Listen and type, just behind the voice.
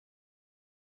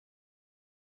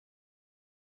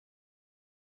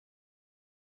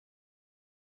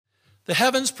The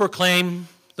heavens proclaim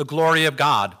the glory of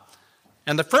God,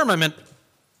 and the firmament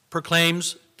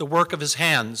proclaims the work of his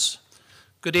hands.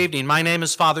 Good evening. My name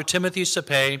is Father Timothy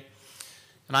Sauppé,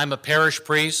 and I'm a parish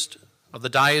priest of the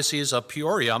Diocese of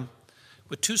Peoria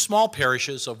with two small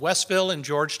parishes of Westville and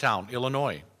Georgetown,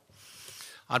 Illinois.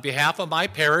 On behalf of my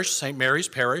parish, St. Mary's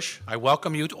Parish, I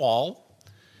welcome you to all.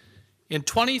 In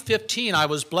 2015, I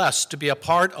was blessed to be a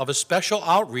part of a special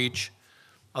outreach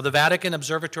of the Vatican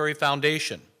Observatory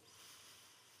Foundation.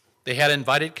 They had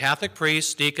invited Catholic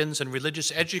priests, deacons, and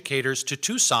religious educators to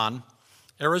Tucson,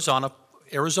 Arizona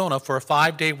for a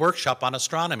 5-day workshop on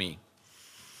astronomy.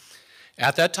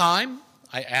 At that time,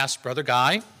 I asked Brother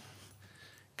Guy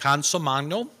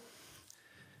Consomagno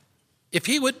if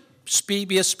he would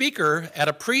be a speaker at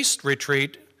a priest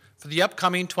retreat for the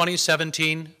upcoming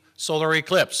 2017 solar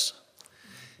eclipse.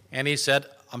 And he said,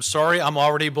 "I'm sorry, I'm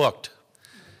already booked."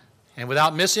 And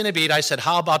without missing a beat, I said,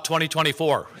 "How about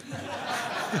 2024?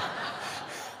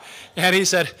 And he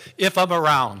said, "If I'm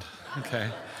around."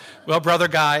 Okay. Well, Brother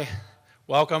Guy,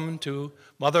 welcome to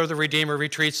Mother of the Redeemer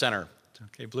Retreat Center.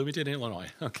 Okay, Bloomington,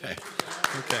 Illinois. Okay.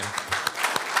 Okay.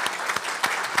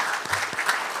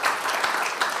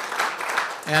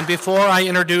 And before I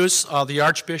introduce the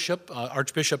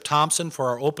Archbishop Thompson for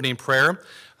our opening prayer,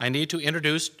 I need to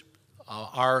introduce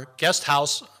our guest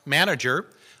house manager,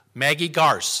 Maggie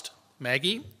Garst.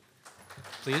 Maggie,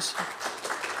 please.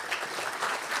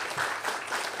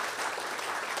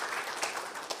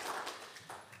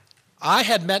 I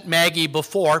had met Maggie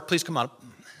before, please come on,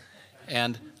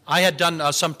 and I had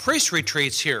done some priest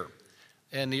retreats here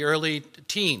in the early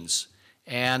teens,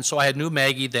 and so I knew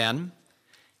Maggie then.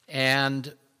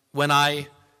 And when I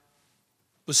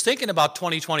was thinking about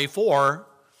 2024,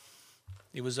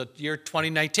 it was a year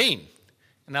 2019,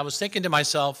 and I was thinking to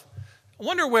myself, I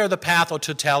wonder where the path of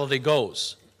totality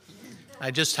goes. I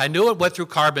knew it went through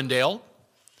Carbondale,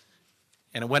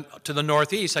 and it went to the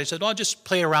northeast. I said, well, I'll just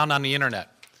play around on the internet.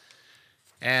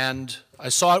 And I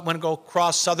saw it go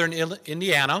across southern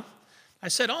Indiana. I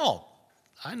said, oh,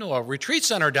 I know a retreat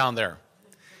center down there.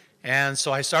 And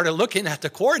so I started looking at the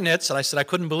coordinates, and I said I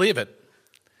couldn't believe it.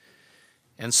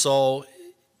 And so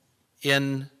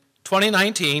in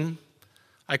 2019,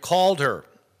 I called her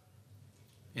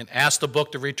and asked to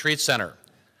book the retreat center.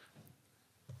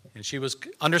 And she was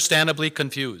understandably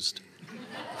confused.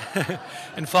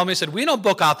 And finally said, we don't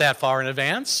book out that far in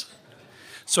advance.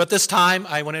 So at this time,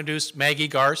 I want to introduce Maggie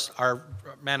Garst, our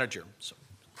manager. So.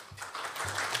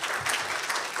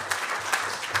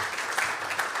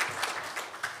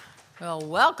 Well,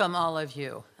 welcome all of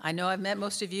you. I know I've met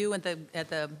most of you at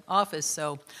the office,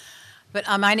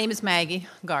 but my name is Maggie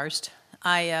Garst.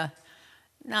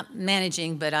 Not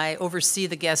managing, but I oversee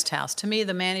the guest house. To me,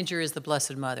 the manager is the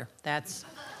Blessed Mother. That's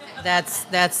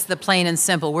the plain and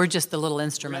simple. We're just the little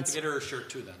instruments. We're going to get her a shirt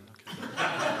too then.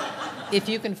 Okay. If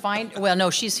you can find, well, no,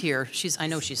 she's here. I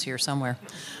know she's here somewhere.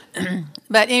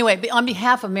 But anyway, on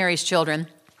behalf of Mary's children,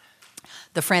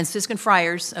 the Franciscan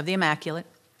Friars of the Immaculate,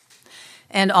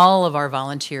 and all of our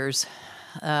volunteers,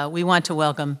 we want to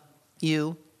welcome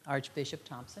you, Archbishop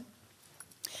Thompson,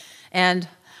 and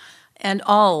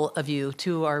all of you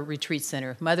to our retreat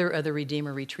center, Mother of the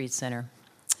Redeemer Retreat Center.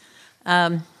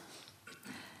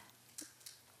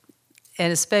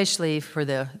 And especially for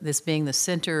this being the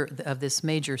center of this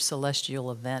major celestial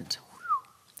event.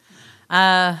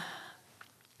 Father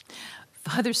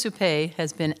Sauppé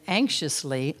has been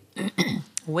anxiously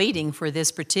waiting for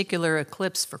this particular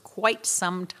eclipse for quite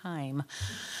some time.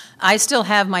 I still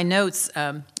have my notes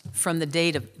from the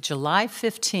date of July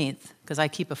 15th, because I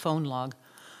keep a phone log.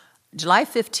 July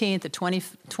 15th of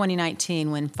 2019,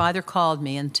 when Father called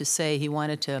me and to say he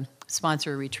wanted to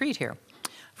sponsor a retreat here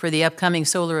for the upcoming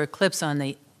solar eclipse on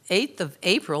the 8th of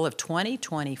April of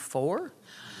 2024,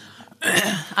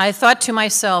 I thought to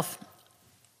myself,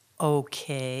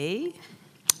 okay,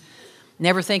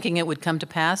 never thinking it would come to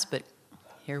pass, but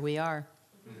here we are.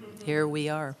 Here we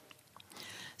are.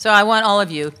 So I want all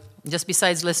of you, just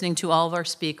besides listening to all of our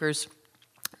speakers,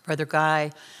 Brother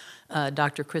Guy,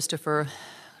 Dr. Christopher,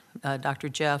 Dr.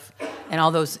 Jeff, and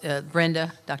all those,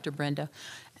 Brenda, Dr. Brenda,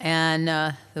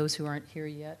 and those who aren't here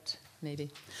yet,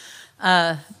 maybe,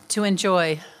 to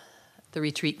enjoy the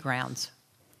retreat grounds.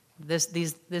 This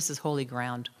is holy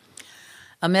ground.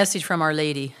 A message from Our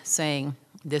Lady saying,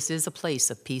 this is a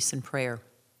place of peace and prayer,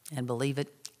 and believe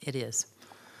it, it is.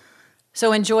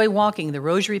 So enjoy walking the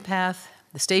Rosary Path,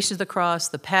 the Station of the Cross,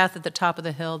 the path at the top of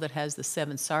the hill that has the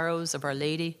 7 sorrows of Our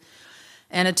Lady,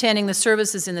 and attending the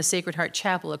services in the Sacred Heart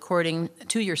Chapel according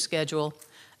to your schedule,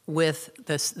 with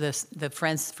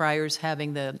the Friars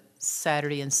having the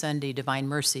Saturday and Sunday Divine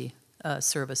Mercy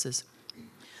services.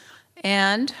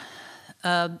 And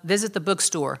visit the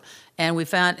bookstore. And we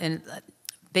found, and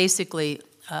basically,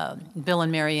 Bill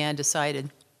and Mary Ann decided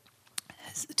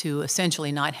to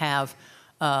essentially not have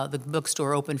the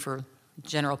bookstore open for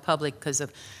general public because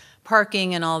of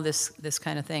parking and all this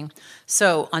kind of thing.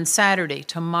 So on Saturday,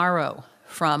 tomorrow,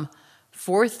 from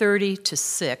 4:30 to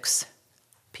 6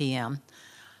 p.m.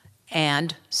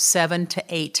 and 7 to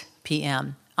 8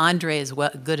 p.m. Andre is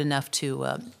good enough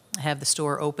to have the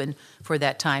store open for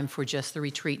that time for just the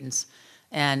retreatants.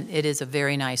 And it is a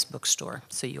very nice bookstore,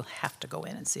 so you'll have to go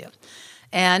in and see it.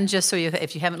 And just so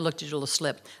if you haven't looked at your little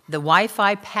slip, the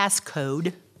Wi-Fi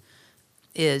passcode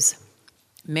is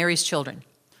Mary's Children.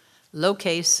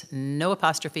 Lowercase, no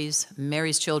apostrophes,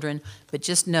 Mary's Children, but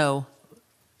just know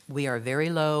we are very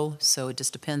low, so it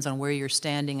just depends on where you're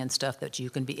standing and stuff that you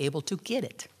can be able to get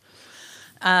it.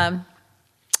 I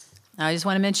just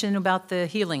want to mention about the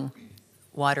healing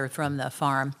water from the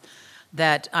farm,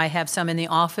 that I have some in the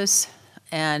office,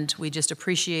 and we just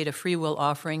appreciate a free will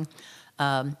offering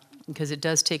because it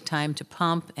does take time to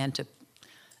pump and to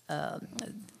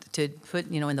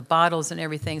put, in the bottles and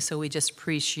everything, so we just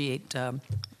appreciate, a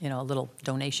little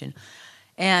donation.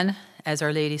 And as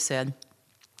Our Lady said,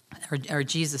 or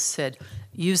Jesus said,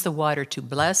 use the water to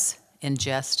bless,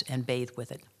 ingest, and bathe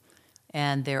with it.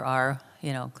 And there are,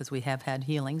 because we have had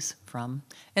healings from,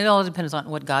 and it all depends on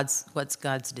what's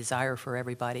God's desire for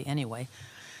everybody anyway.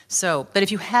 So, but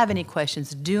if you have any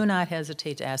questions, do not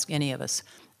hesitate to ask any of us.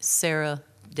 Sarah,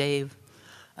 Dave,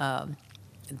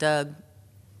 Doug,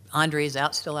 Andre's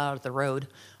still out at the road.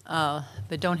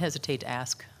 But don't hesitate to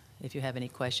ask if you have any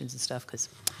questions and stuff, because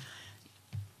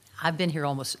I've been here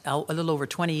almost a little over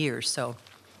 20 years, so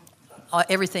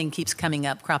everything keeps cropping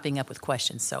up with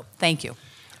questions. So thank you.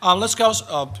 Let's go.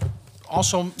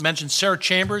 Also mention Sarah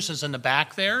Chambers is in the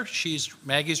back there. She's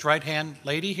Maggie's right-hand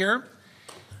lady here.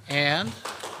 And,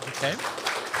 okay.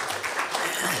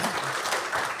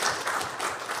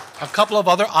 A couple of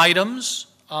other items.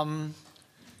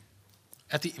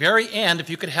 At the very end, if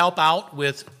you could help out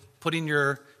with putting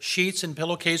your sheets and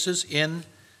pillowcases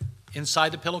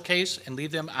inside the pillowcase and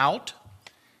leave them out.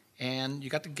 And you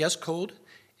got the guest code.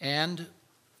 And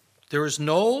there is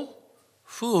no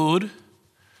food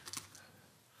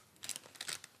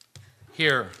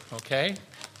here, okay?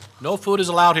 No food is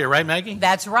allowed here, right, Maggie?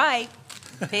 That's right.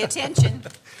 Pay attention.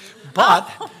 But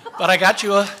I got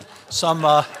you some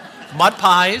mud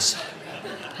pies,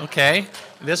 okay?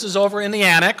 This is over in the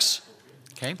annex,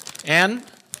 okay? And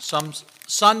some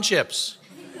sun chips.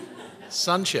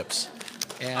 Sun chips.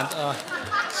 And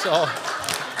so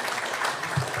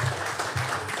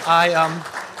I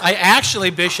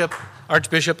actually,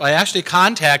 Archbishop, I actually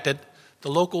contacted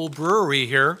the local brewery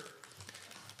here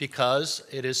because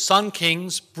it is Sun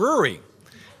King's Brewery.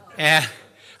 And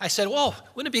I said, well,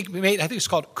 wouldn't it be made, I think it's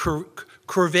called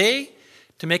Curvé,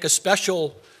 to make a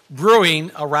special brewing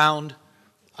around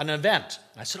an event.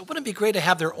 I said, wouldn't it be great to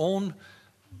have their own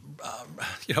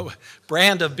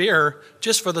brand of beer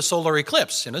just for the solar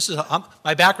eclipse? And this is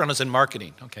my background is in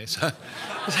marketing. Okay, so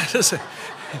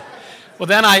well,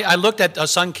 then I looked at a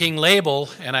Sun King label,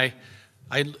 and I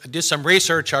did some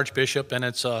research, Archbishop, and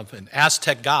it's an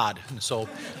Aztec god. And so,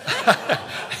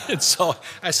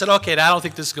 I said, okay, I don't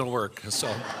think this is going to work.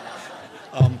 So,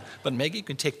 but Maggie, you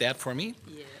can take that for me.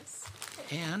 Yes.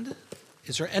 And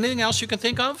is there anything else you can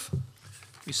think of?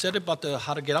 You said about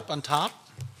how to get up on top.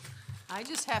 I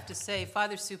just have to say,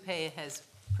 Father Sauppé has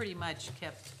pretty much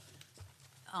kept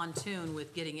on tune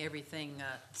with getting everything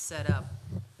set up.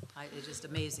 It's just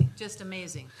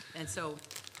amazing. And so,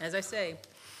 as I say,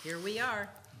 here we are.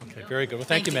 Okay, very good. Well,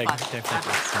 thank you, Maggie. Okay, thank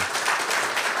you.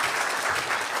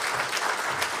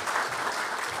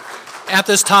 At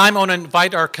this time, I want to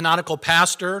invite our canonical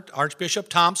pastor, Archbishop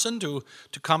Thompson, to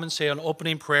come and say an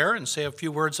opening prayer and say a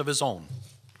few words of his own.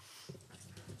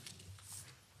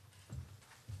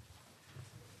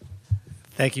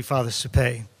 Thank you, Father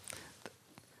Sauppé.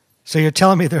 So you're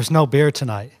telling me there's no beer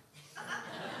tonight?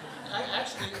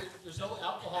 Actually, there's no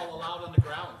alcohol allowed on the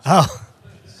grounds. Oh.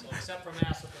 So, except for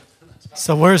Mass.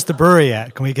 So where's the brewery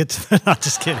at? Can we get to the... I'm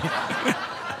just kidding.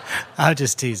 I'm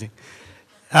just teasing.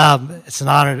 It's an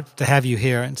honor to have you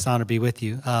here, and it's an honor to be with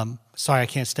you. Sorry I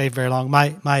can't stay very long.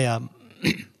 My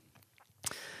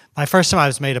first time I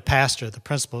was made a pastor, the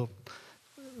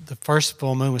first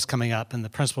full moon was coming up, and the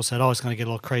principal said, it's going to get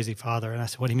a little crazy, Father. And I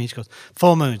said, what do you mean? She goes,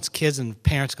 full moons. Kids and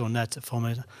parents go nuts at full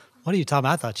moons. What are you talking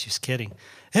about? I thought she was kidding.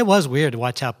 It was weird to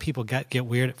watch how people get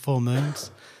weird at full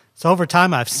moons. So over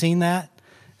time, I've seen that,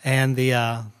 and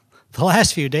the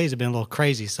last few days have been a little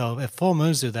crazy. So if full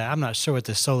moons do that, I'm not sure what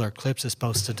the solar eclipse is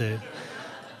supposed to do.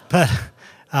 But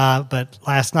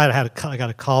last night I got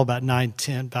a call about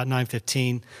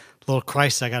 9:15. little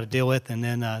crisis I got to deal with, and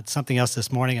then something else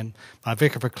this morning. And my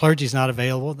vicar for clergy is not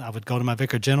available. I would go to my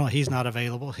vicar general. He's not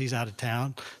available. He's out of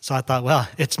town. So I thought, well,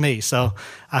 it's me. So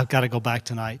I've got to go back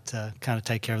tonight to kind of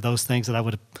take care of those things that I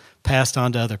would have passed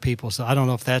on to other people. So I don't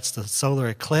know if that's the solar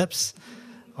eclipse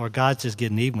or God's just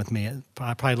getting even with me.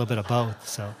 Probably a little bit of both.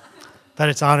 So, but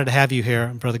it's an honor to have you here,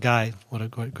 Brother Guy. What a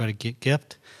great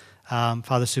gift.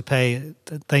 Father Sauppé,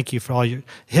 thank you for all your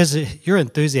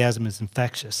enthusiasm is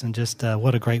infectious, and just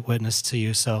what a great witness to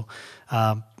you. So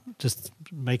just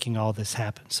making all this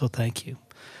happen. So thank you.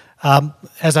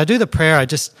 As I do the prayer, I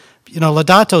just,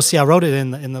 Laudato Si, I wrote it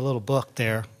in the little book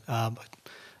there. I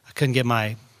couldn't get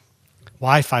my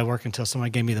Wi-Fi working until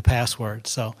someone gave me the password.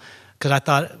 So, because I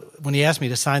thought, when he asked me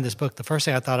to sign this book, the first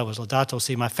thing I thought of was Laudato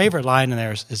Si. My favorite line in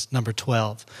there is number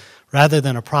 12. Rather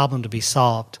than a problem to be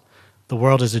solved, the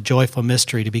world is a joyful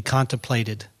mystery to be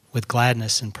contemplated with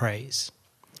gladness and praise.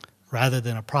 Rather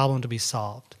than a problem to be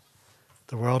solved,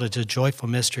 the world is a joyful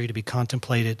mystery to be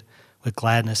contemplated with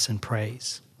gladness and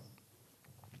praise.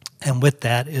 And with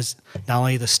that is not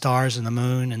only the stars and the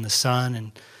moon and the sun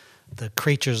and the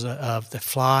creatures that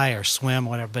fly or swim,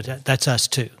 whatever, but that's us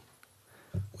too.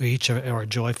 We each are a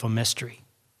joyful mystery,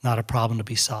 not a problem to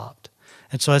be solved.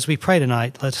 And so as we pray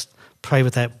tonight, let's pray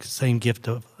with that same gift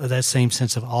of that same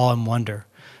sense of awe and wonder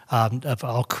of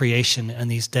all creation and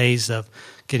these days of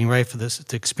getting ready for this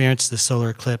to experience the solar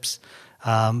eclipse.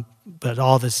 But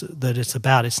all this that it's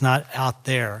about, it's not out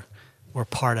there. We're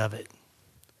part of it.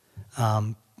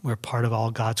 We're part of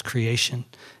all God's creation,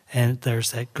 and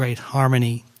there's that great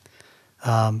harmony,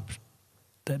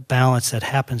 that balance that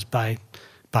happens by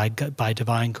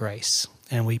divine grace.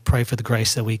 And we pray for the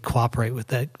grace that we cooperate with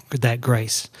that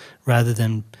grace rather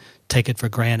than take it for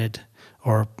granted,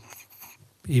 or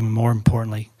even more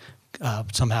importantly,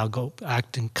 somehow go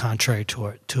acting contrary to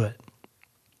it.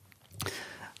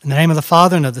 In the name of the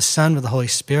Father, and of the Son, and of the Holy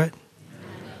Spirit.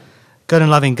 Amen. Good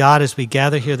and loving God, as we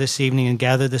gather here this evening and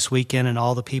gather this weekend, and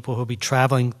all the people who will be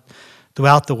traveling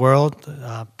throughout the world,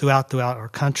 throughout our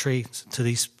country, to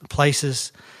these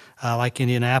places like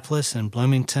Indianapolis and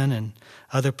Bloomington and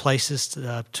other places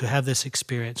to have this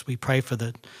experience. We pray for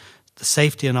the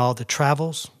safety in all the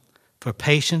travels, for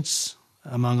patience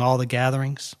among all the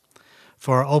gatherings,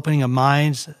 for opening of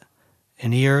minds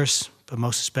and ears, but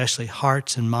most especially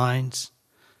hearts and minds,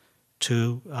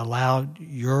 to allow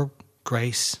your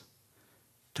grace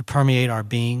to permeate our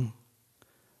being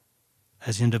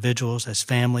as individuals, as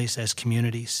families, as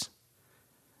communities,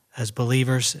 as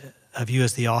believers of you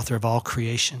as the author of all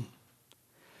creation.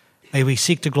 May we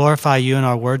seek to glorify you in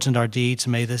our words and our deeds,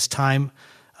 and may this time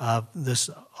of this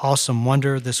awesome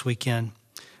wonder this weekend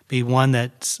be one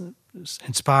that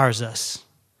inspires us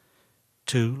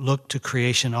to look to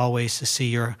creation always, to see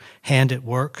your hand at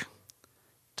work,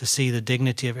 to see the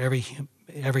dignity of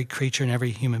every creature and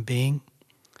every human being,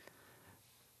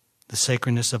 the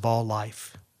sacredness of all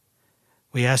life.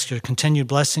 We ask your continued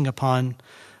blessing upon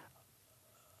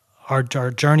our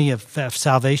journey of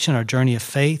salvation, our journey of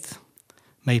faith,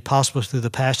 made possible through the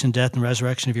passion, death, and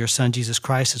resurrection of your Son, Jesus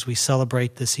Christ, as we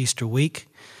celebrate this Easter week,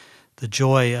 the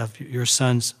joy of your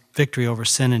Son's victory over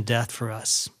sin and death for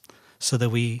us, so that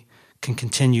we can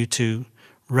continue to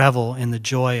revel in the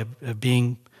joy of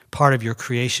being part of your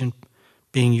creation,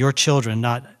 being your children,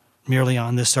 not merely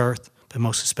on this earth, but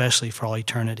most especially for all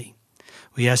eternity.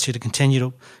 We ask you to continue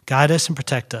to guide us and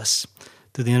protect us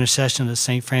through the intercession of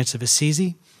St. Francis of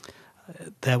Assisi,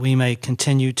 that we may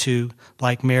continue to,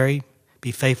 like Mary,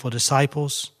 be faithful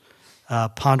disciples,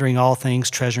 pondering all things,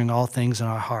 treasuring all things in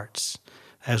our hearts,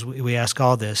 as we ask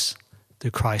all this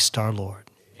through Christ our Lord.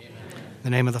 Amen. In the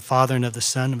name of the Father, and of the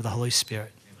Son, and of the Holy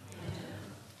Spirit.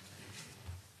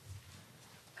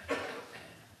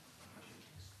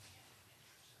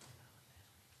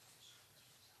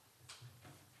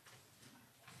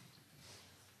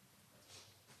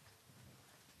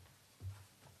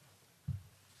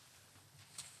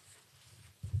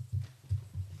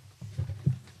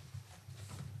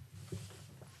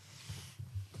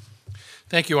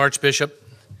 Thank you, Archbishop.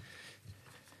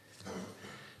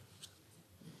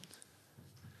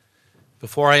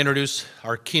 Before I introduce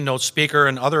our keynote speaker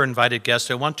and other invited guests,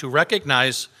 I want to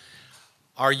recognize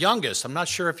our youngest. I'm not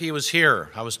sure if he was here.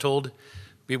 I was told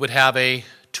we would have a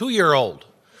 2-year-old,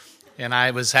 and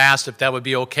I was asked if that would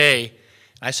be okay.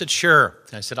 I said, sure.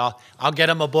 I said, I'll get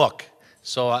him a book.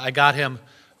 So I got him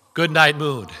Good Night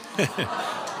Moon.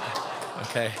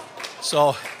 Okay.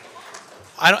 So,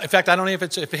 in fact, I don't know if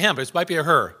it's for him, but it might be a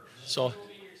her. So,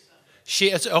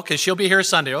 she'll be here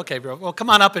Sunday. Okay, well,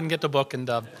 come on up and get the book. And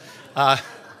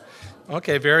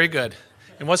okay, very good.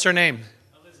 And what's her name?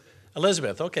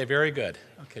 Elizabeth. Okay, very good.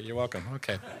 Okay, you're welcome.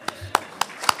 Okay.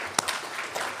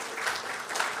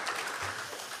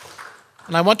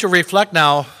 And I want to reflect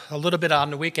now a little bit on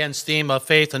the weekend's theme of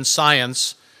faith and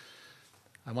science.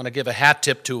 I want to give a hat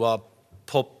tip to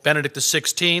Pope Benedict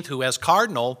XVI, who as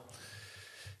cardinal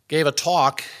gave a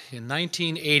talk in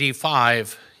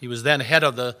 1985. He was then head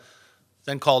of the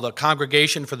then called the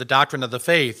Congregation for the Doctrine of the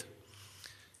Faith.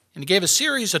 And he gave a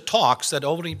series of talks that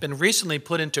have only been recently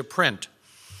put into print.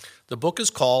 The book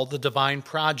is called The Divine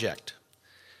Project.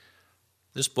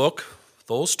 This book,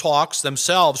 those talks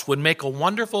themselves would make a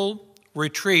wonderful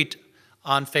retreat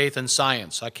on faith and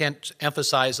science. I can't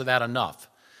emphasize that enough.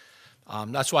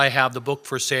 That's why I have the book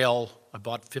for sale. I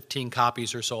bought 15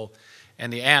 copies or so.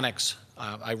 And the annex,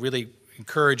 I really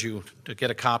encourage you to get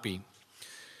a copy.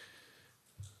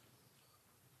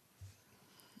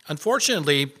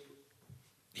 Unfortunately,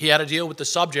 he had to deal with the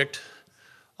subject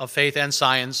of faith and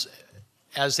science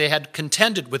as they had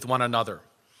contended with one another.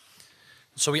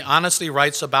 So he honestly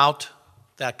writes about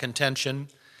that contention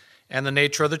and the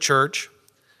nature of the church.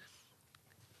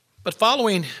 But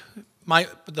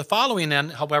the following then,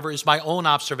 however, is my own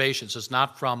observations. It's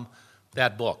not from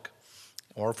that book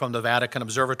or from the Vatican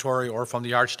Observatory or from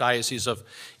the Archdiocese of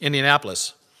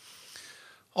Indianapolis.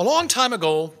 A long time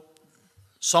ago,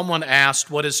 someone asked,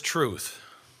 what is truth?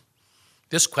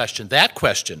 This question, that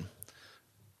question,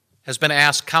 has been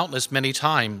asked countless many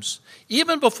times,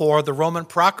 even before the Roman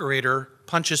procurator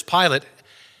Pontius Pilate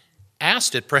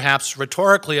asked it, perhaps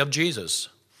rhetorically, of Jesus.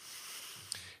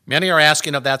 Many are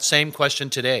asking of that same question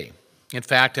today. In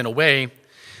fact, in a way,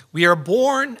 we are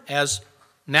born as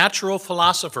natural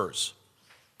philosophers,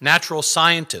 natural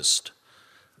scientists,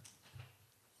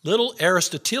 little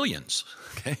Aristotelians,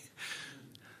 okay?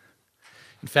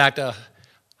 In fact,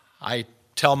 I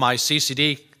tell my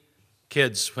CCD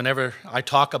kids, whenever I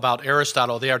talk about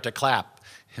Aristotle, they are to clap.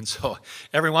 And so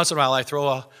every once in a while I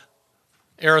throw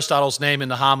Aristotle's name in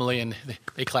the homily and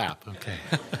they clap. Okay.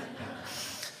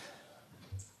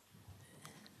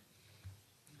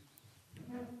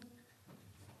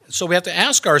 So we have to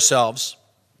ask ourselves,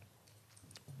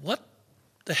 what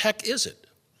the heck is it?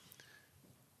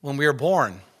 When we are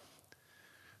born,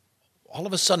 all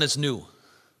of a sudden it's new.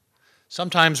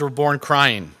 Sometimes we're born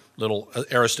crying, little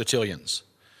Aristotelians.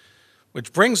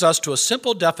 Which brings us to a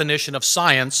simple definition of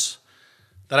science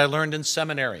that I learned in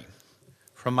seminary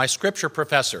from my scripture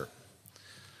professor,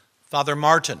 Father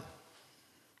Martin.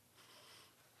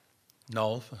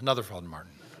 No, another Father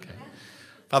Martin. Okay.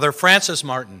 Father Francis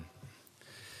Martin.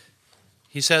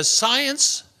 He says,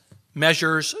 science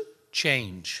measures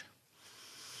change.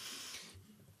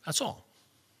 That's all.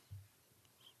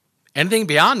 Anything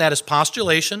beyond that is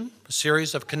postulation, a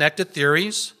series of connected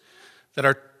theories that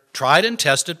are tried and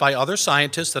tested by other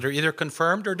scientists that are either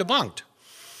confirmed or debunked.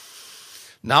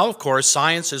 Now, of course,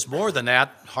 science is more than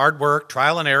that, hard work,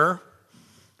 trial and error.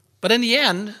 But in the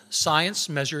end, science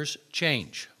measures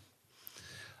change.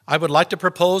 I would like to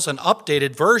propose an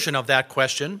updated version of that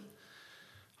question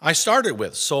I started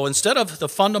with. So instead of the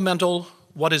fundamental,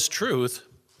 what is truth,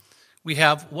 we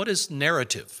have, what is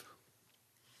narrative?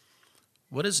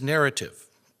 What is narrative?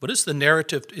 What is the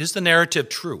narrative? Is the narrative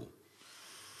true?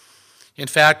 In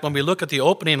fact, when we look at the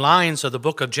opening lines of the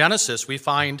book of Genesis, we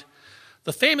find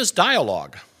the famous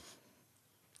dialogue,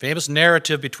 famous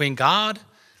narrative between God,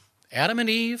 Adam and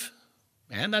Eve,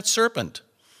 and that serpent.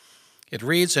 It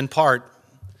reads in part,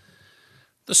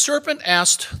 the serpent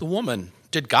asked the woman,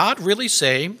 did God really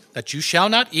say that you shall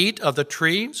not eat of the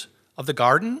trees of the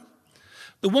garden?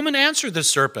 The woman answered the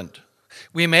serpent,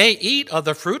 we may eat of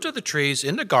the fruit of the trees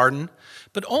in the garden,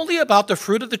 but only about the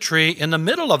fruit of the tree in the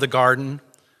middle of the garden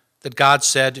that God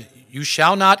said, you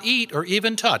shall not eat or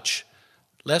even touch,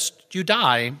 lest you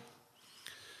die.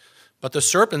 But the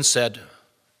serpent said,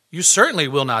 you certainly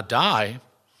will not die.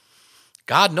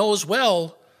 God knows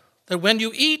well that when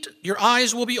you eat, your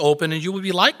eyes will be open and you will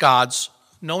be like gods,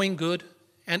 knowing good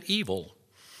and evil.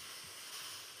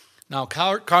 Now,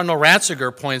 Cardinal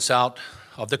Ratzinger points out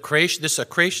of the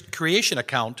creation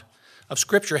account of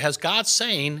Scripture has God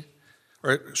saying,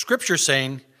 or Scripture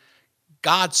saying,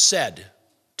 God said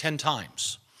 10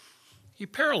 times. He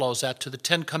parallels that to the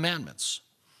 10 Commandments.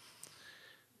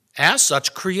 As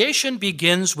such, creation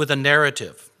begins with a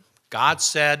narrative. God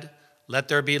said, let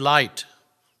there be light,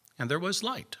 and there was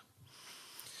light.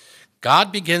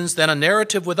 God begins then a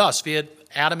narrative with us via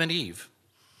Adam and Eve.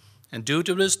 And due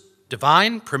to his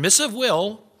divine permissive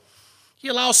will, he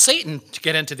allows Satan to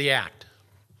get into the act.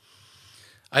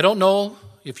 I don't know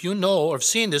if you know or have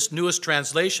seen this newest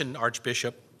translation,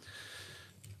 Archbishop,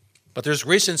 but there's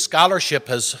recent scholarship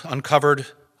has uncovered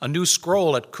a new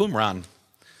scroll at Qumran,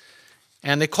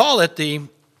 and they call it the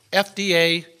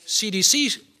FDA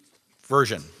CDC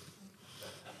version.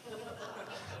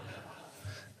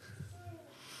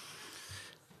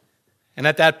 And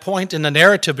at that point in the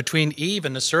narrative between Eve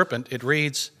and the serpent, it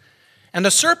reads, "And the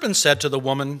serpent said to the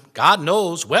woman, God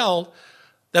knows well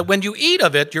that when you eat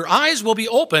of it, your eyes will be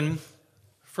open,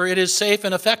 for it is safe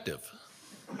and effective."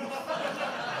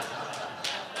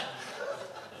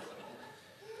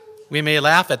 We may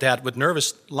laugh at that with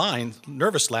nervous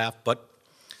laugh, but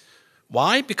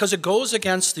why? Because it goes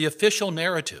against the official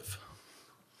narrative.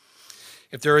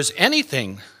 If there is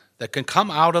anything that can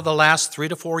come out of the last 3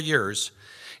 to 4 years,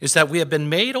 is that we have been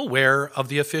made aware of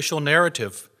the official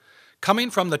narrative coming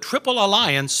from the triple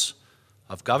alliance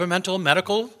of governmental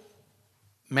medical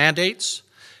mandates,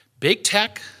 big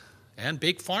tech, and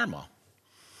big pharma.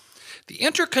 The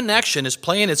interconnection is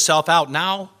playing itself out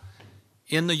now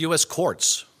in the U.S.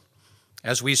 courts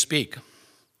as we speak.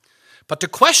 But to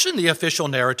question the official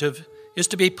narrative is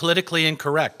to be politically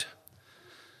incorrect,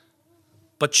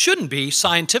 but shouldn't be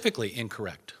scientifically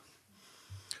incorrect.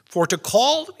 For to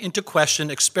call into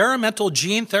question experimental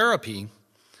gene therapy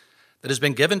that has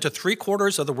been given to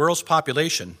 3/4 of the world's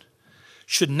population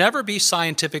should never be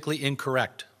scientifically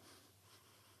incorrect.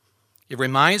 It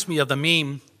reminds me of the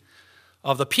meme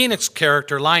of the Peanuts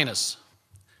character Linus.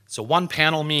 It's a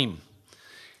one-panel meme.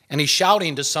 And he's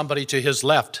shouting to somebody to his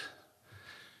left,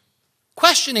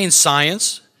 "Questioning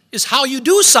science is how you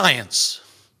do science."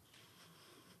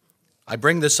 I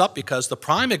bring this up because the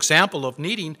prime example of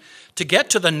needing to get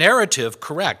to the narrative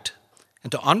correct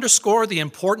and to underscore the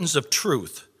importance of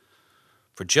truth,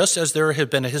 for just as there had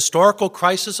been a historical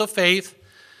crisis of faith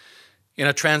in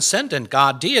a transcendent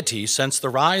God deity since the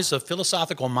rise of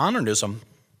philosophical modernism,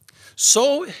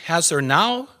 so has there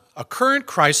now a current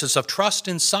crisis of trust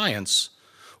in science,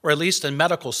 or at least in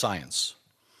medical science,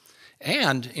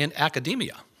 and in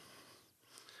academia.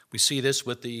 We see this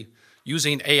with the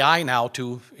using AI now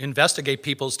to investigate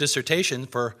people's dissertation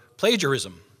for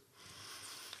plagiarism.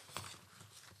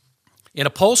 In a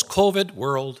post-COVID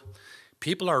world,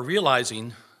 people are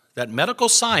realizing that medical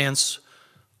science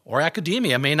or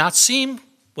academia may not seem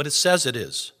what it says it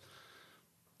is.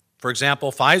 For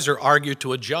example, Pfizer argued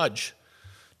to a judge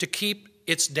to keep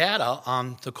its data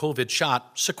on the COVID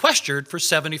shot sequestered for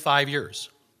 75 years.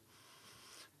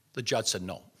 The judge said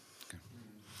no.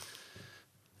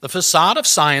 The facade of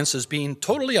science is being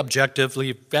totally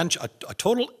objectively a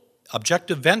total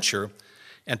objective venture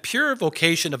and pure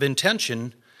vocation of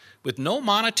intention with no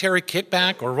monetary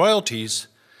kickback or royalties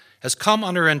has come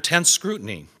under intense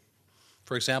scrutiny.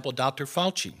 For example, Dr.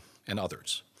 Fauci and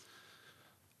others.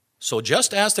 So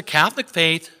just as the Catholic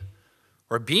faith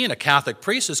or being a Catholic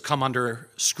priest has come under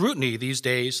scrutiny these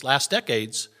days, last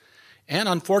decades, and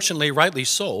unfortunately rightly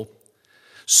so,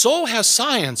 so has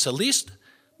science, at least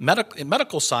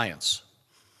medical science.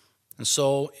 And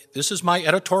so this is my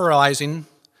editorializing.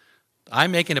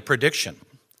 I'm making a prediction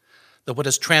that what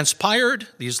has transpired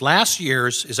these last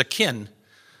years is akin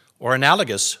or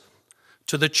analogous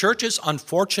to the church's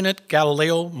unfortunate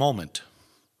Galileo moment.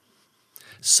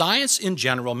 Science in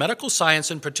general, medical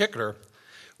science in particular,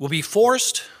 will be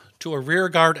forced to a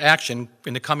rearguard action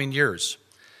in the coming years,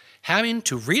 having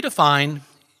to redefine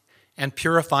and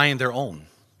purifying their own.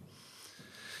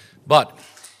 But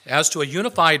as to a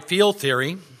unified field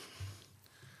theory,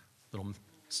 little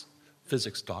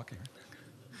physics talk here,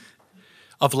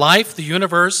 of life, the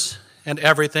universe, and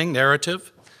everything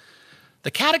narrative,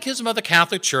 the Catechism of the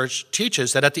Catholic Church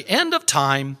teaches that at the end of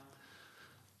time,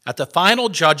 at the final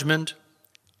judgment,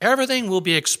 everything will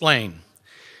be explained.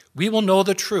 We will know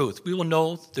the truth. We will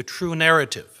know the true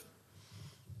narrative.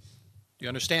 Do you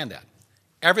understand that?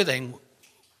 Everything,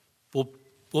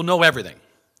 we'll know everything.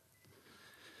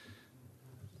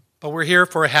 But we're here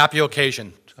for a happy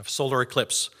occasion of solar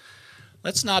eclipse.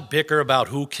 Let's not bicker about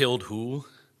who killed who.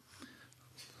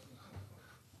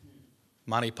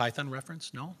 Monty Python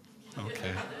reference? No?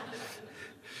 Okay.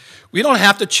 We don't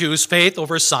have to choose faith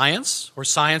over science or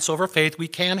science over faith. We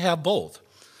can have both.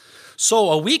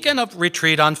 So a weekend of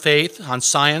retreat on faith, on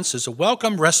science, is a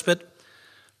welcome respite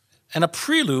and a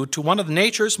prelude to one of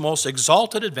nature's most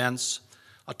exalted events,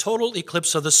 a total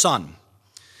eclipse of the sun.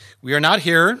 We are not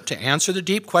here to answer the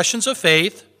deep questions of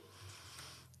faith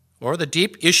or the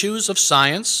deep issues of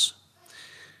science.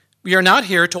 We are not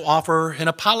here to offer an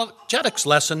apologetics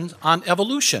lesson on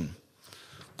evolution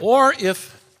or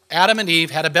if Adam and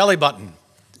Eve had a belly button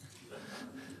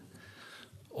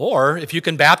or if you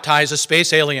can baptize a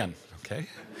space alien. Okay.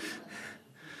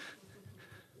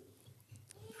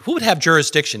 Who would have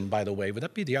jurisdiction, by the way? Would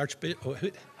that be the Archbishop?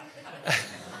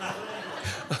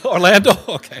 Orlando?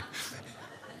 Okay.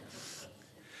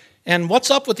 And what's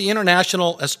up with the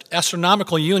International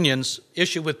Astronomical Union's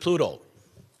issue with Pluto?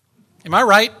 Am I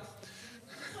right?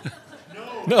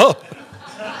 No.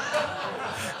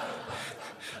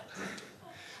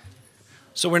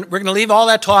 So we're going to leave all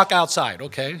that talk outside,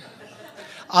 okay?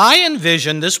 I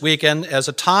envision this weekend as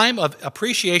a time of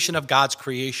appreciation of God's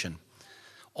creation,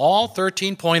 all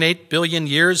 13.8 billion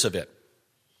years of it.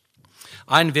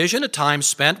 I envision a time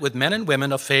spent with men and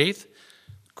women of faith,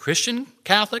 Christian,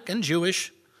 Catholic, and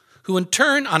Jewish, who in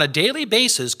turn on a daily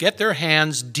basis get their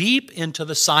hands deep into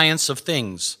the science of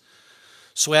things.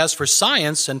 So as for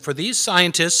science and for these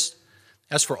scientists,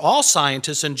 as for all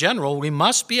scientists in general, we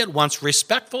must be at once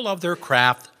respectful of their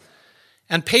craft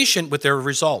and patient with their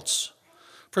results.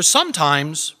 For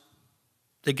sometimes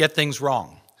they get things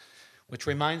wrong, which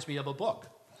reminds me of a book,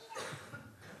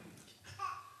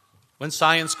 When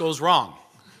Science Goes Wrong,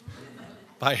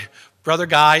 by Brother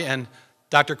Guy and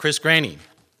Dr. Chris Graney.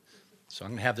 So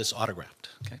I'm going to have this autographed,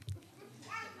 okay?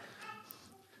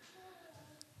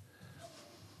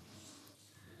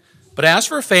 But as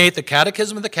for faith, the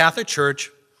Catechism of the Catholic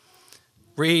Church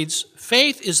reads,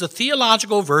 faith is the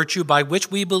theological virtue by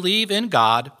which we believe in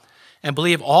God and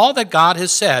believe all that God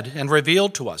has said and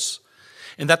revealed to us,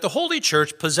 and that the Holy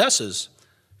Church possesses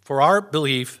for our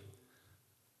belief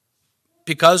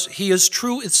because he is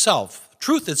truth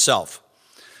itself.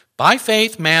 By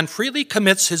faith, man freely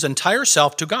commits his entire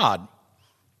self to God.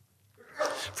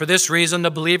 For this reason, the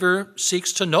believer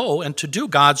seeks to know and to do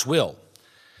God's will.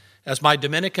 As my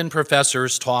Dominican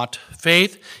professors taught,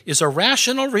 faith is a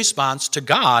rational response to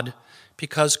God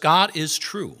because God is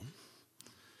true.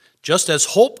 Just as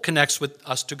hope connects with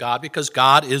us to God because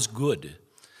God is good.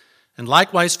 And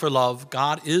likewise for love,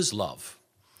 God is love.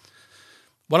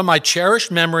 One of my cherished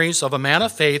memories of a man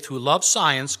of faith who loves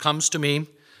science comes to me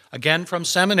again from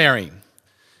seminary.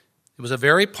 It was a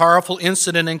very powerful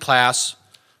incident in class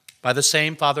by the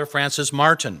same Father Francis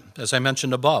Martin, as I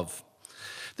mentioned above.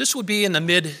 This would be in the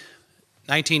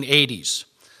mid-1980s.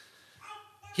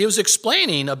 He was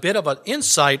explaining a bit of an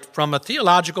insight from a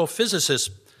theological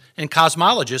physicist and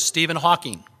cosmologist, Stephen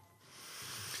Hawking.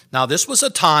 Now, this was a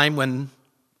time when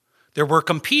there were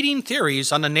competing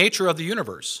theories on the nature of the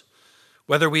universe,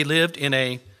 whether we lived in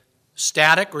a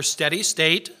static or steady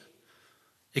state,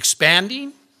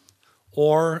 expanding,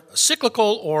 or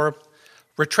cyclical or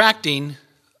retracting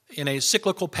in a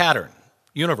cyclical pattern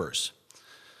universe,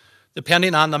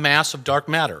 depending on the mass of dark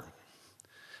matter.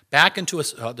 Back into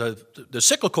the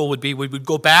cyclical would be we would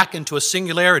go back into a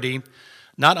singularity,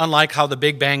 not unlike how the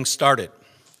Big Bang started,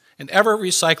 an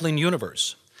ever-recycling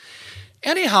universe.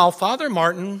 Anyhow, Father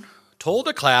Martin told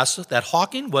the class that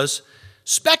Hawking was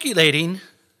speculating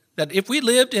that if we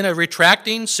lived in a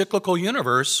retracting cyclical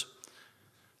universe,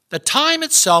 the time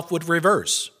itself would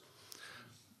reverse.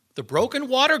 The broken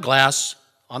water glass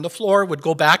on the floor would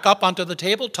go back up onto the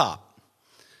tabletop.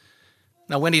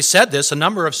 Now, when he said this, a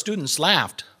number of students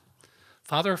laughed.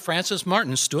 Father Francis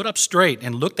Martin stood up straight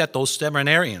and looked at those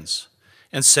seminarians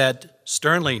and said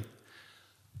sternly,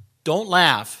 "Don't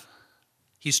laugh.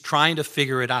 He's trying to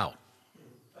figure it out."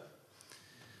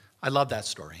 I love that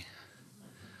story.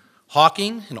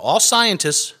 Hawking and all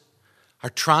scientists are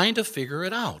trying to figure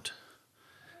it out.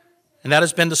 And that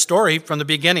has been the story from the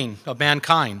beginning of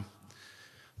mankind.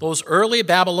 Those early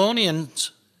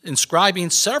Babylonians inscribing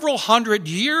several hundred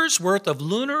years' worth of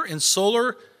lunar and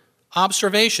solar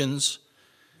observations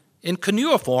in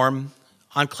cuneiform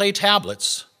on clay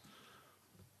tablets,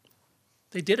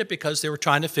 they did it because they were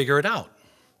trying to figure it out.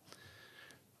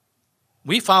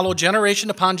 We follow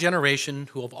generation upon generation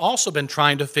who have also been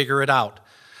trying to figure it out,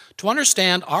 to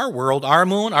understand our world, our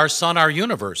moon, our sun, our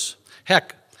universe.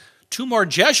 Heck, 2 more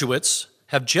Jesuits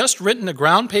have just written a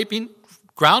groundbreaking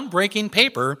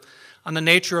paper on the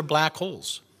nature of black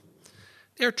holes.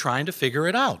 They're trying to figure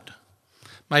it out.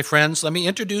 My friends, let me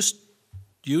introduce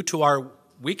you to our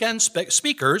weekend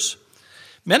speakers,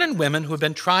 men and women who have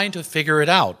been trying to figure it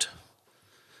out.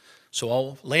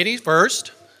 So, ladies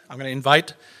first, I'm going to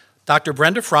invite Dr.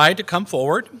 Brenda Fry to come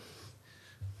forward,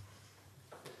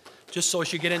 just so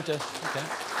she get into, okay.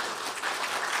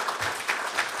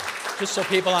 Just so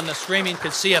people on the streaming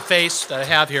could see a face that I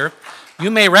have here.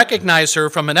 You may recognize her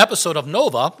from an episode of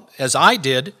Nova, as I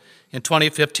did in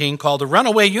 2015, called The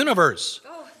Runaway Universe.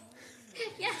 Oh,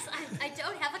 yes, I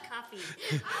don't have a copy.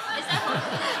 Is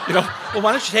that Well,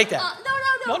 why don't you take that?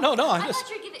 No. I thought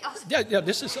you were giving. Oh, Yeah,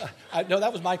 this is, no,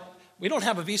 that was my, we don't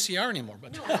have a VCR anymore,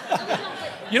 but.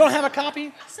 You don't have a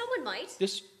copy? someone might.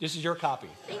 This is your copy.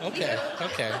 Thank you.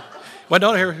 Okay. Well,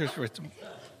 no, here.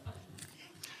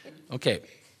 Okay.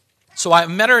 So I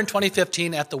met her in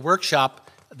 2015 at the workshop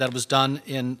that was done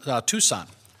in Tucson.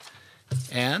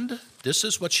 And this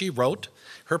is what she wrote.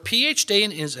 Her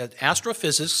PhD is in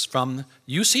astrophysics from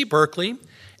UC Berkeley,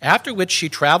 after which she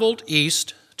traveled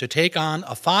east to take on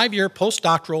a 5-year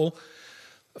postdoctoral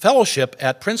fellowship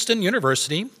at Princeton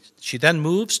University. She then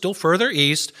moved still further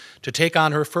east to take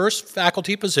on her first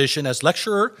faculty position as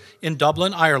lecturer in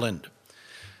Dublin, Ireland.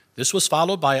 This was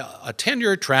followed by a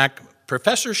tenure-track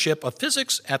professorship of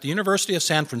physics at the University of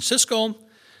San Francisco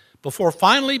before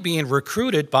finally being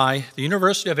recruited by the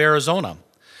University of Arizona,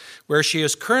 where she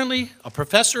is currently a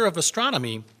professor of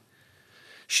astronomy.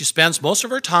 She spends most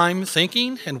of her time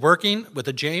thinking and working with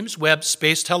the James Webb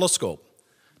Space Telescope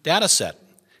dataset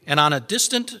and on a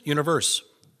distant universe.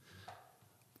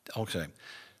 Okay.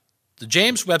 The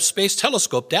James Webb Space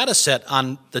Telescope dataset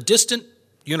on the distant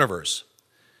universe.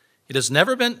 She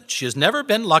has never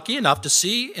been lucky enough to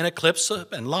see an eclipse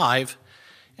and live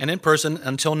and in person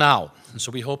until now. And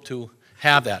so we hope to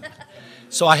have that.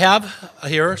 So I have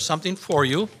here something for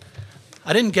you.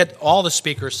 I didn't get all the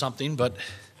speakers something, but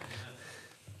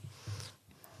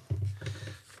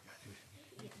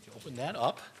open that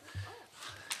up.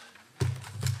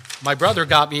 My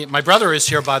brother is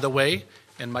here, by the way,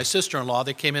 and my sister-in-law.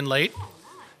 They came in late,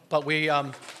 but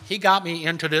he got me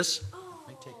into this. Let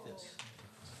me take this.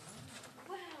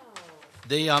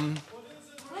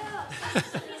 Wow.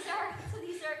 So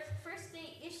these are first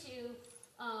day issue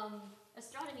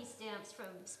astronomy stamps from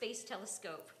Space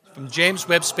Telescope. From James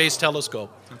Webb Space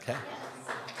Telescope. Okay.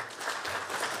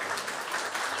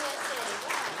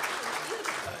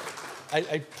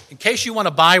 In case you want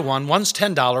to buy one, one's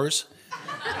 $10,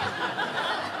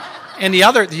 and the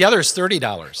other is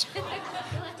 $30.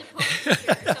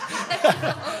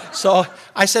 So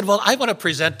I said, well, I want to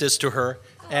present this to her,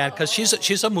 and because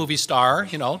she's a movie star,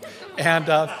 you know,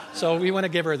 and so we want to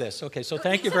give her this. Okay, so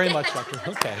thank you very much, Doctor.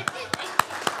 Okay.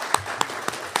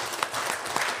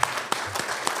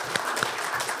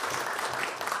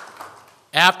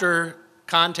 After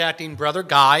contacting Brother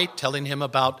Guy, telling him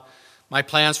about my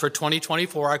plans for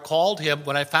 2024, I called him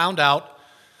when I found out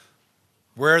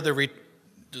where the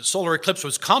solar eclipse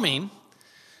was coming.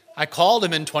 I called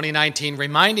him in 2019,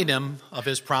 reminding him of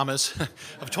his promise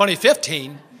of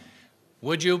 2015.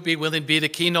 Would you be willing to be the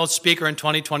keynote speaker in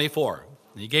 2024?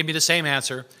 And he gave me the same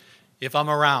answer, if I'm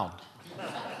around.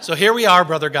 So here we are,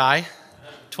 Brother Guy,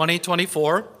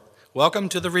 2024. Welcome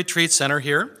to the retreat center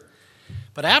here.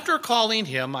 But after calling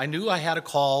him, I knew I had to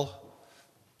call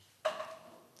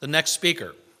the next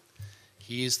speaker.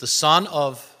 He's the son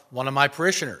of one of my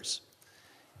parishioners.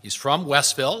 He's from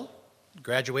Westville,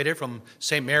 graduated from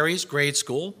St. Mary's grade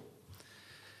school,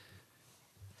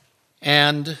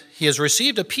 and he has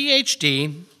received a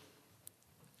PhD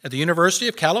at the University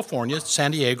of California,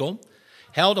 San Diego,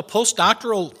 held a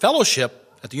postdoctoral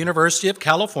fellowship at the University of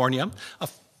California.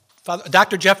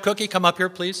 Dr. Jeff Cookie, come up here,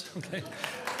 please. Okay.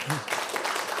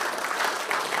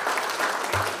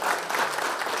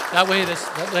 That way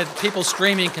people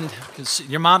streaming can see.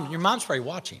 Your mom's probably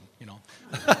watching, you know.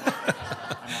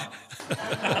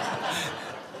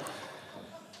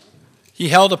 He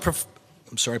held a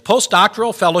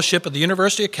postdoctoral fellowship at the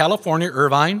University of California,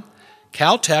 Irvine,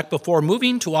 Caltech, before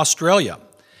moving to Australia.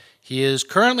 He is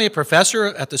currently a professor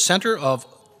at the Center of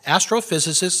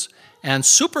Astrophysics and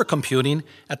Supercomputing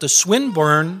at the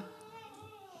Swinburne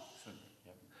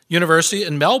University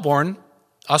in Melbourne,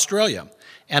 Australia,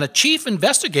 and a chief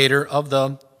investigator of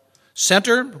the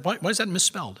Center, why is that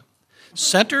misspelled?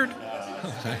 Center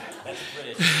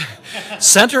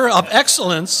of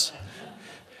Excellence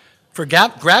for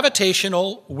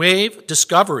Gravitational Wave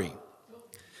Discovery.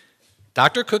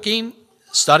 Dr. Cooking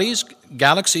studies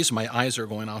galaxies, my eyes are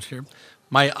going out here,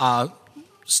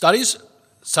 studies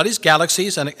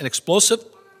galaxies and explosive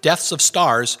deaths of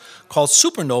stars called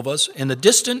supernovas in the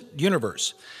distant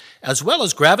universe, as well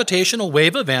as gravitational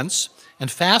wave events and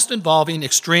fast-evolving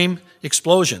extreme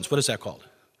explosions. What is that called?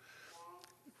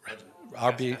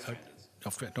 Okay.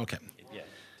 Yeah,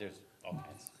 there's all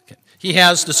kinds. Okay. He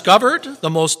has discovered the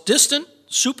most distant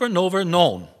supernova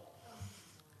known.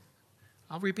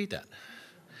 I'll repeat that.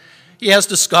 He has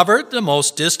discovered the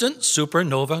most distant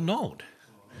supernova known.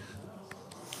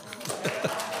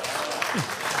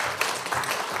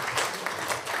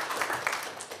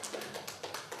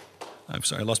 I'm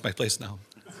sorry, I lost my place now.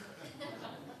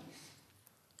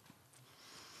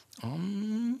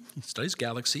 He studies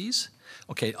galaxies.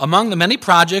 Okay, among the many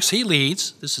projects he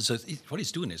leads, what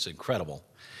he's doing is incredible.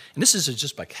 And this is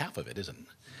just like half of it, isn't it?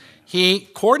 He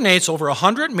coordinates over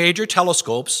 100 major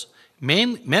telescopes,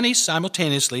 many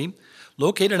simultaneously,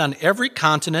 located on every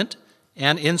continent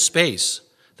and in space,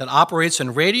 that operates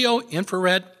in radio,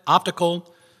 infrared,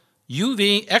 optical,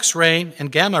 UV, X-ray,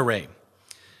 and gamma ray,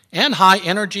 and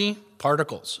high-energy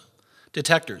particles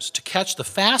detectors to catch the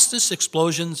fastest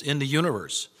explosions in the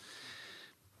universe.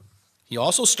 He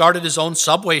also started his own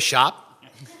subway shop.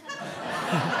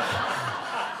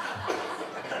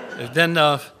 Then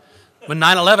when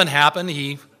 9/11 happened,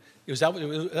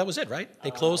 that was it, right?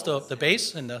 They closed the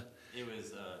base and the. It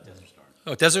was Desert Storm.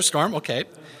 Oh, Desert Storm. Okay,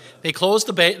 they closed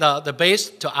the base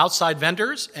to outside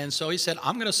vendors, and so he said,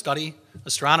 "I'm going to study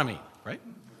astronomy." Right?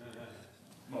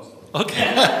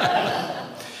 Okay.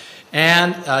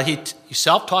 And he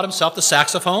self-taught himself the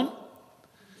saxophone,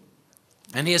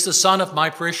 and he is the son of my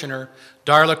parishioner,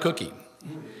 Darla Cookie.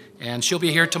 And she'll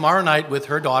be here tomorrow night with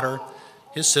her daughter,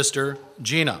 his sister,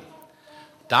 Gina.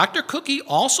 Dr. Cookie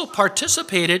also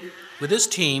participated with his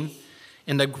team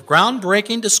in the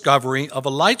groundbreaking discovery of a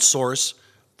light source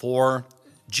for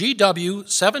GW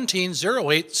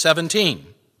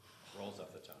 170817. Rolls off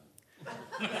the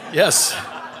tongue. Yes.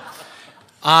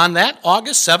 On that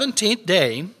August 17th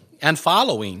day and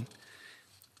following,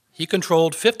 he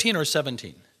controlled 15 or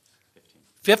 17?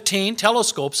 15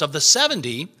 telescopes of the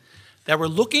 70 that were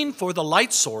looking for the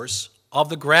light source of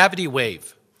the gravity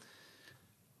wave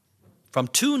from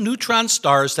 2 neutron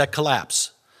stars that collapse.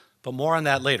 But more on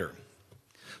that later.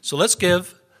 So let's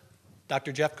give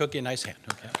Dr. Jeff Cookie a nice hand.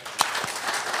 Okay.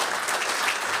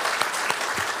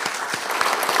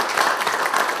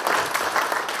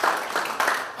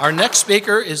 Our next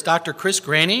speaker is Dr. Chris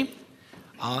Graney.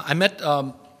 I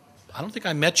don't think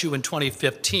I met you in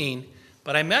 2015,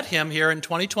 but I met him here in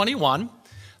 2021.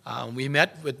 We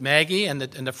met with Maggie and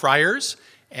the Friars,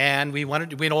 and we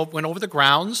went over the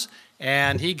grounds,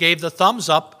 and he gave the thumbs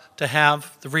up to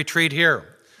have the retreat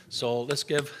here. So let's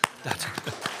give that.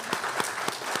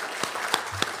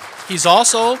 He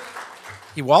also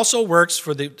works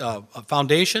for the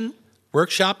Foundation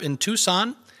Workshop in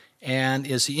Tucson, and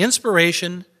is the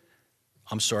inspiration.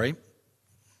 I'm sorry.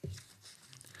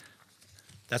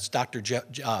 That's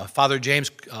Father James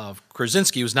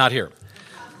Krasinski, who's not here.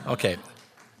 Okay.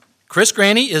 Chris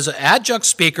Graney is an adjunct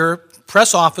speaker,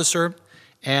 press officer,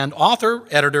 and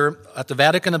author-editor at the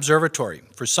Vatican Observatory.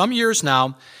 For some years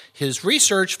now, his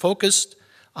research focused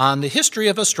on the history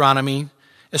of astronomy,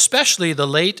 especially the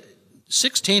late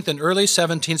 16th and early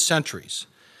 17th centuries.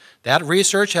 That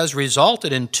research has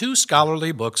resulted in 2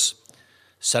 scholarly books,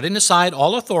 Setting Aside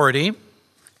All Authority,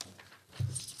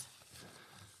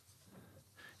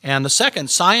 and the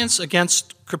second, Science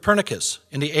Against Copernicus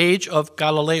in the Age of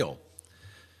Galileo,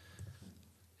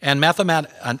 and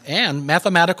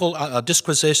Mathematical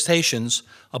Disquisitions,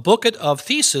 a booklet of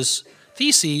theses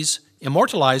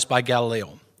immortalized by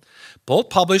Galileo,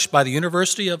 both published by the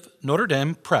University of Notre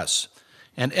Dame Press,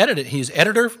 and edited. This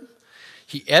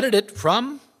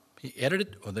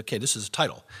is the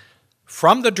title.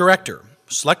 From the Director,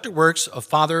 Selected Works of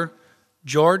Father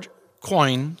George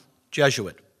Coyne,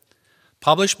 Jesuit,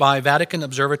 published by Vatican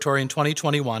Observatory in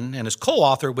 2021, and is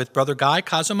co-author with Brother Guy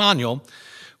Casamagno,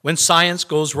 When Science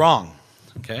Goes Wrong.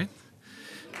 Okay?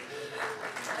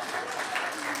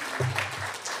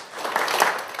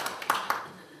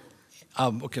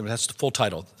 Okay, that's the full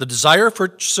title. The Desire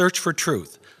for Search for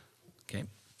Truth. Okay.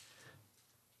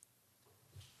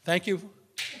 Thank you,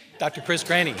 Dr. Chris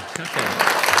Graney. Okay.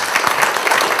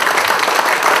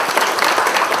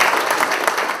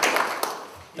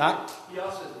 Doc? He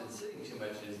also has been sitting too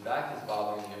much, and his back is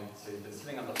bothering him, so he's been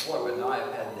sitting on the floor, but now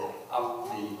I've had the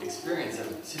experience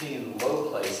of sitting in the low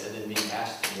place and then being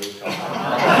asked to move.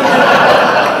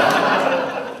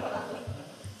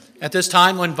 At this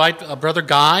time, we'll invite Brother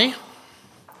Guy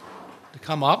to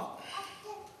come up.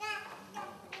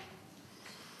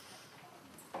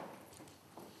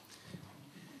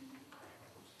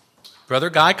 Brother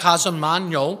Guy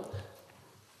Casamagno,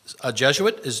 a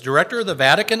Jesuit, is director of the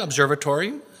Vatican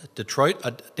Observatory,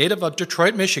 native of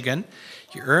Detroit, Michigan.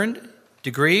 He earned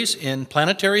degrees in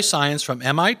planetary science from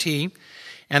MIT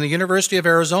and the University of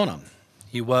Arizona.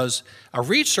 He was a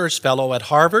research fellow at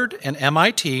Harvard and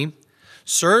MIT,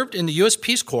 served in the U.S.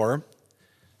 Peace Corps,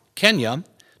 Kenya,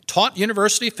 taught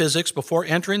university physics before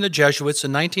entering the Jesuits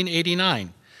in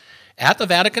 1989. At the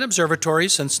Vatican Observatory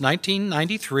since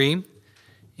 1993,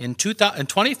 in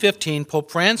 2015,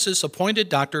 Pope Francis appointed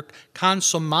Dr.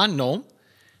 Casamagno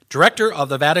director of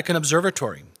the Vatican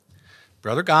Observatory.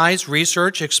 Brother Guy's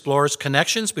research explores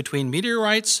connections between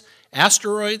meteorites,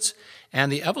 asteroids,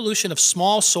 and the evolution of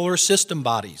small solar system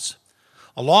bodies,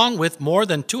 along with more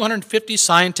than 250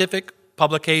 scientific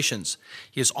publications.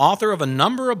 He is author of a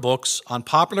number of books on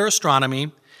popular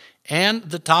astronomy and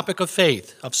the topic of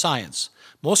faith, of science,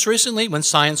 most recently, When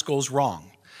Science Goes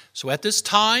Wrong. So at this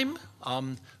time,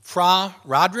 Fra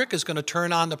Roderick is going to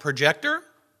turn on the projector.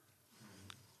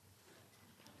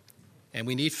 And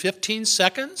we need 15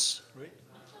 seconds.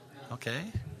 Okay.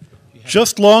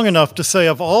 Just long enough to say,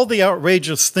 of all the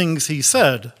outrageous things he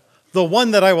said, the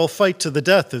one that I will fight to the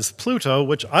death is Pluto,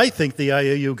 which I think the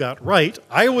IAU got right.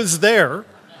 I was there.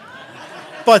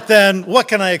 But then, what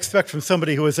can I expect from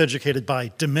somebody who was educated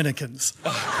by Dominicans?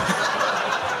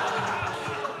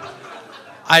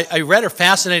 I read a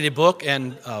fascinating book,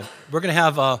 and we're going to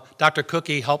have Dr.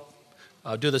 Cookie help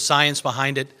do the science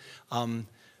behind it.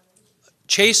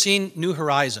 Chasing New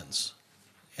Horizons.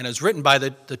 And it was written by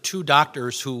the two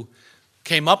doctors who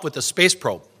came up with the space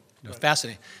probe. It was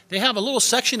fascinating. They have a little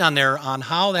section on there on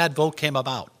how that vote came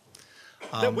about.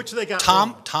 Which they got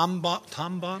Tom Bowl.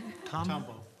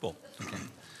 Okay.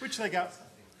 Which they got.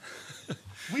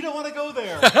 We don't want to go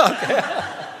there.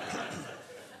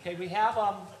 Okay, we have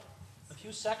a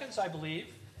few seconds, I believe.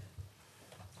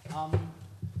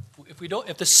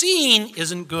 If the scene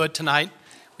isn't good tonight,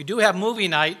 we do have movie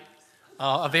night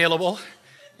available,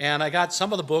 and I got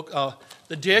some of the book,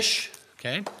 The Dish.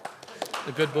 Okay,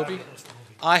 the good movie.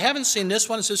 I haven't seen this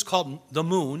one. It's just called The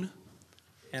Moon,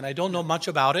 and I don't know much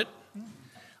about it.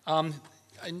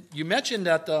 You mentioned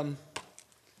that.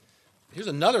 Here's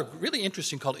another really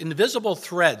interesting called Invisible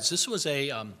Threads. This was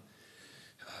a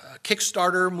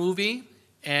Kickstarter movie,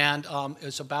 and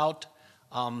it's about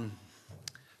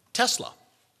Tesla.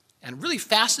 And really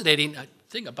fascinating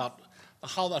thing about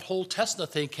how that whole Tesla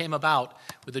thing came about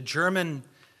with a German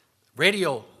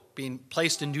radio being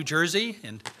placed in New Jersey,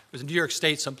 and it was in New York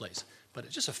State someplace. But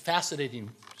it's just a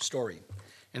fascinating story.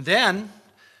 And then,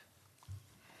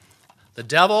 the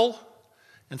devil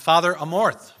and Father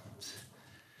Amorth.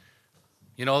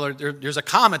 You know, there's a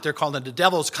comet there called the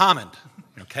Devil's Comet,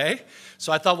 okay?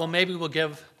 So I thought, well, maybe we'll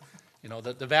give, you know,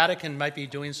 the Vatican might be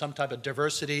doing some type of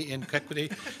diversity in equity.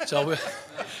 So,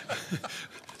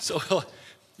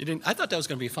 you didn't, I thought that was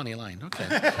going to be a funny line. Okay.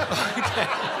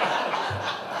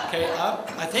 Okay,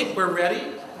 I think we're ready.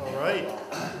 All right.